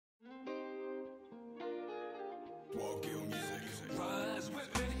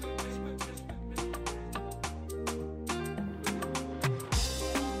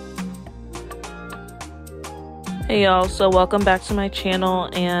Hey y'all, so welcome back to my channel,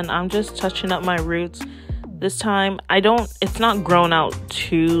 and I'm just touching up my roots. This time it's not grown out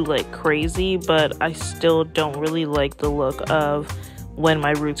too like crazy, but I still don't really like the look of when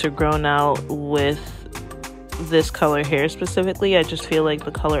my roots are grown out with this color hair specifically. I just feel like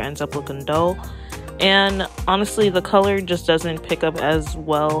the color ends up looking dull, and honestly the color just doesn't pick up as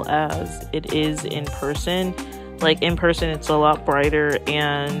well as it is in person. Like in person it's a lot brighter,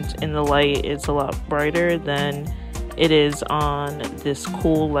 and in the light it's a lot brighter than it is on this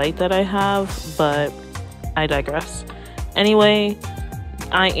cool light that I have, but I digress. Anyway,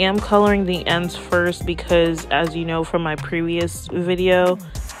 I am coloring the ends first because, as you know from my previous video,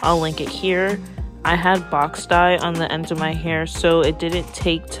 I'll link it here, I had box dye on the ends of my hair, so it didn't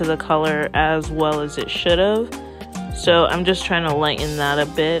take to the color as well as it should have. So I'm just trying to lighten that a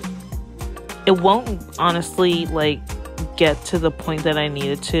bit. It won't honestly like get to the point that I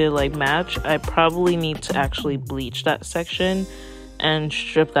needed to like match. I probably need to actually bleach that section and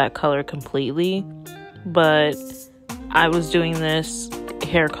strip that color completely, but I was doing this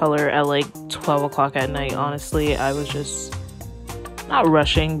hair color at like 12 o'clock at night. Honestly, I was just not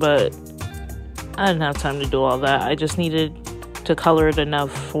rushing, but I didn't have time to do all that. I just needed to color it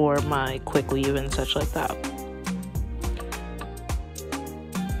enough for my quick leave and such like that.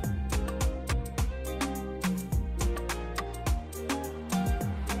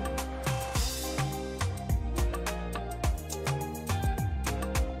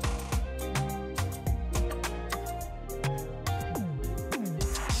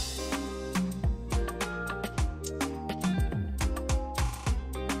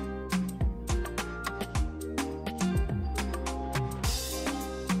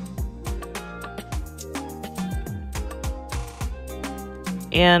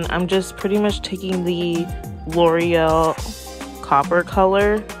 And I'm just pretty much taking the Loreal copper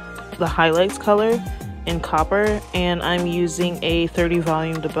color, the highlights color in copper, and I'm using a 30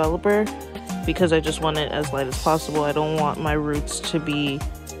 volume developer because I just want it as light as possible. I don't want my roots to be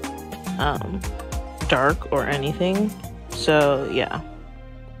dark or anything, so yeah.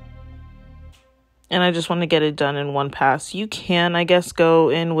 And I just want to get it done in one pass. You can, I guess, go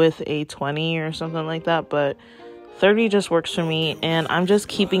in with a 20 or something like that, but 30 just works for me, and I'm just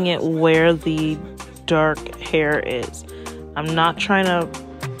keeping it where the dark hair is. I'm not trying to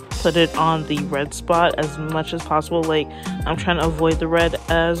put it on the red spot as much as possible. Like, I'm trying to avoid the red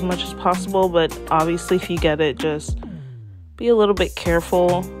as much as possible, but obviously if you get it, just be a little bit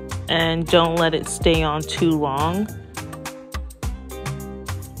careful and don't let it stay on too long.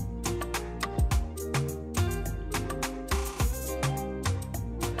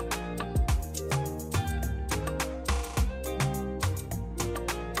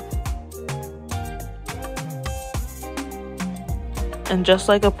 And just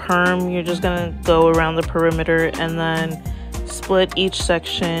like a perm, you're just gonna go around the perimeter and then split each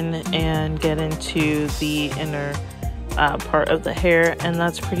section and get into the inner part of the hair. And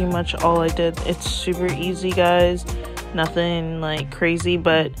that's pretty much all I did. It's super easy, guys, nothing like crazy,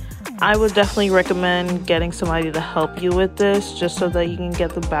 but I would definitely recommend getting somebody to help you with this, just so that you can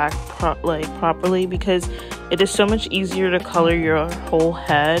get the back properly, because it is so much easier to color your whole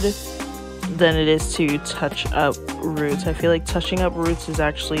head than it is to touch up roots. I feel like touching up roots is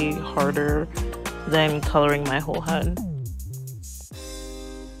actually harder than coloring my whole head.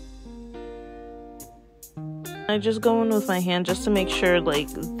 I just go in with my hand just to make sure like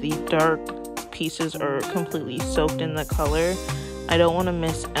the dark pieces are completely soaked in the color. I don't want to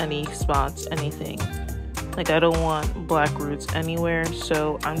miss any spots, anything. Like, I don't want black roots anywhere,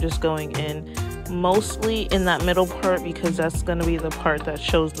 so I'm just going in mostly in that middle part because that's going to be the part that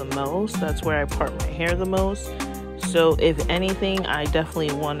shows the most. That's where I part my hair the most. So if anything, I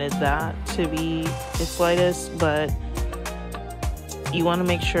definitely wanted that to be its lightest, but you want to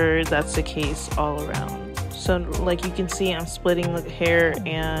make sure that's the case all around. So like you can see, I'm splitting the hair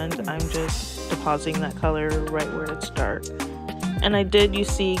and I'm just depositing that color right where it's dark. And I did, you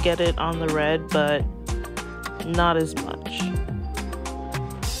see, get it on the red, but not as much.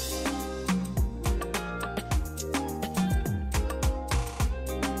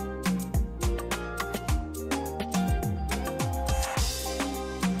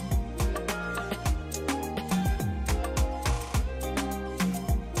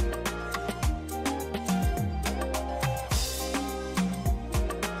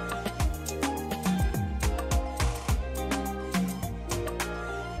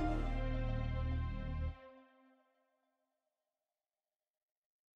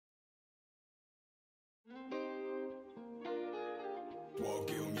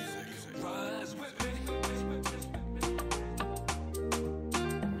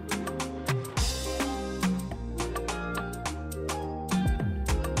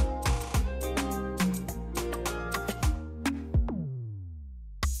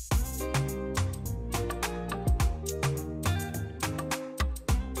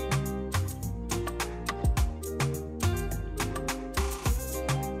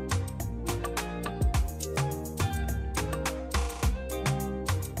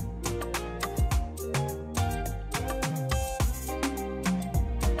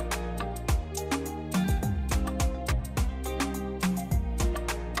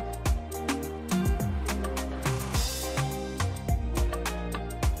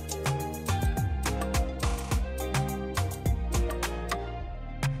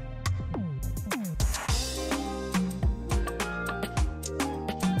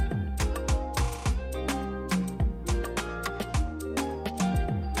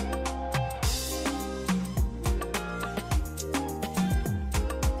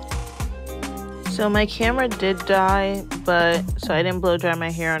 So my camera did die, so I didn't blow dry my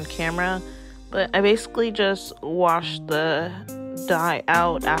hair on camera, but I basically just washed the dye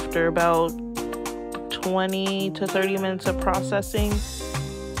out after about 20 to 30 minutes of processing,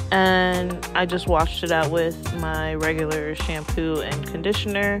 and I just washed it out with my regular shampoo and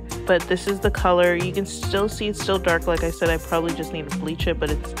conditioner. But this is the color. You can still see it's still dark. Like I said, I probably just need to bleach it, but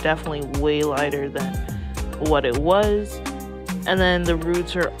it's definitely way lighter than what it was. And then the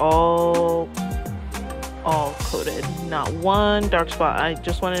roots are all coated, not one dark spot. I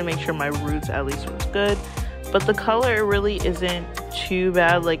just wanted to make sure my roots at least was good, but the color really isn't too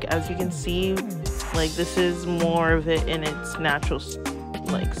bad. Like, as you can see, like, this is more of it in its natural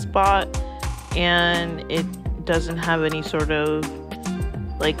like spot, and it doesn't have any sort of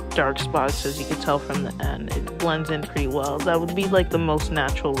like dark spots, as you can tell from the end. It blends in pretty well. That would be like the most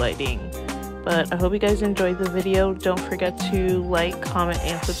natural lighting. But I hope you guys enjoyed the video. Don't forget to like, comment,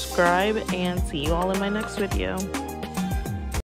 and subscribe, and see you all in my next video.